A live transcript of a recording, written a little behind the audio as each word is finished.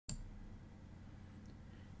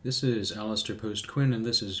This is Alasdair Post-Quinn, and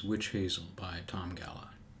this is Witch Hazel by Tom Gala.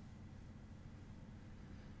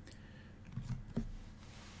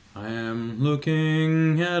 I am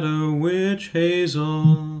looking at a witch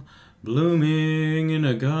hazel blooming in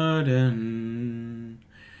a garden.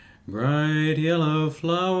 Bright yellow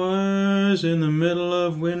flowers in the middle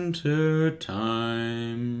of winter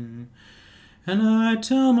time. And I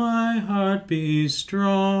tell my heart be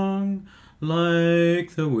strong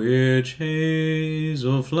like the witch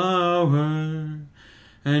hazel flower,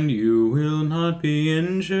 and you will not be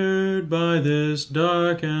injured by this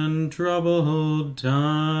dark and troubled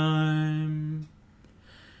time.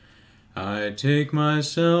 I take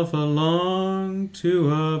myself along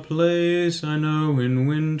to a place I know in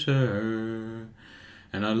winter,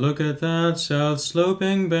 and I look at that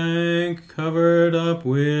south-sloping bank covered up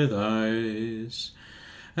with ice,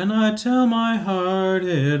 and I tell my heart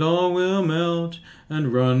it all will melt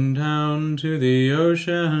and run down to the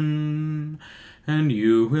ocean, and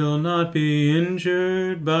you will not be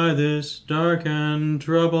injured by this dark and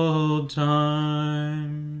troubled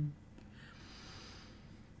time.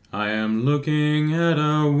 I am looking at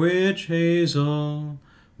a witch hazel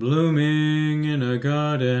blooming in a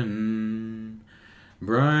garden.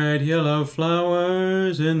 Bright yellow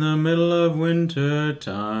flowers in the middle of winter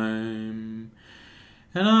time.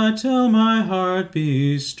 And I tell my heart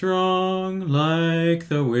be strong like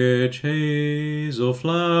the witch hazel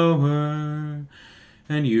flower,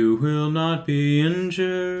 and you will not be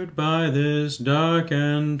injured by this dark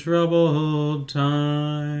and troubled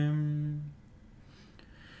time.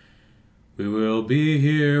 We will be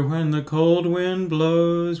here when the cold wind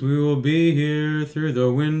blows, we will be here through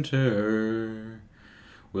the winter.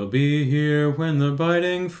 We'll be here when the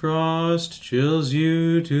biting frost chills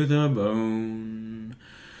you to the bone.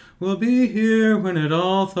 We'll be here when it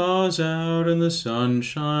all thaws out and the sun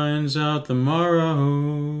shines out the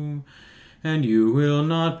morrow, and you will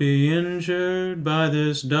not be injured by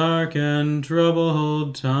this dark and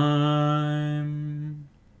troubled time.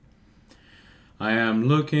 I am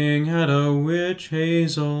looking at a witch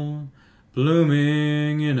hazel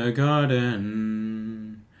blooming in a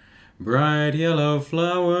garden. Bright yellow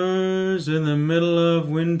flowers in the middle of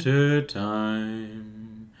winter time.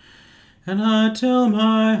 And I tell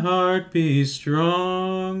my heart be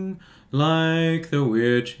strong like the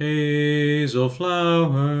witch hazel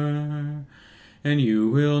flower, and you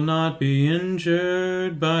will not be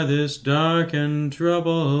injured by this dark and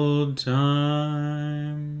troubled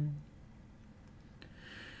time.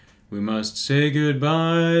 We must say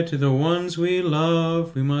goodbye to the ones we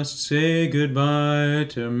love, we must say goodbye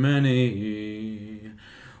to many.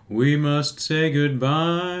 We must say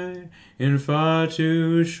goodbye in far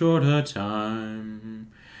too short a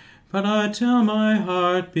time. But I tell my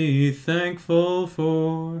heart be thankful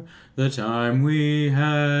for the time we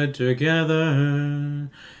had together,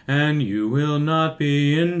 and you will not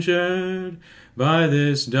be injured by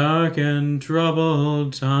this dark and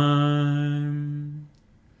troubled time.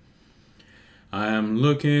 I am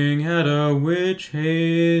looking at a witch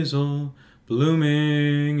hazel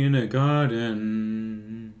blooming in a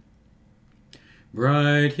garden.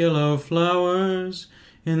 Bright yellow flowers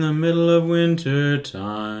in the middle of winter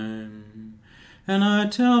time. And I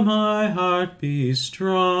tell my heart be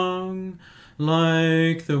strong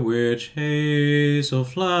like the witch hazel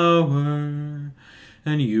flower,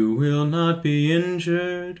 and you will not be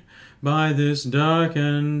injured by this dark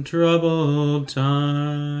and troubled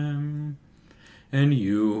time. And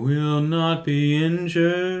you will not be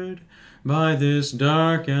injured by this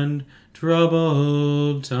dark and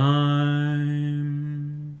troubled time.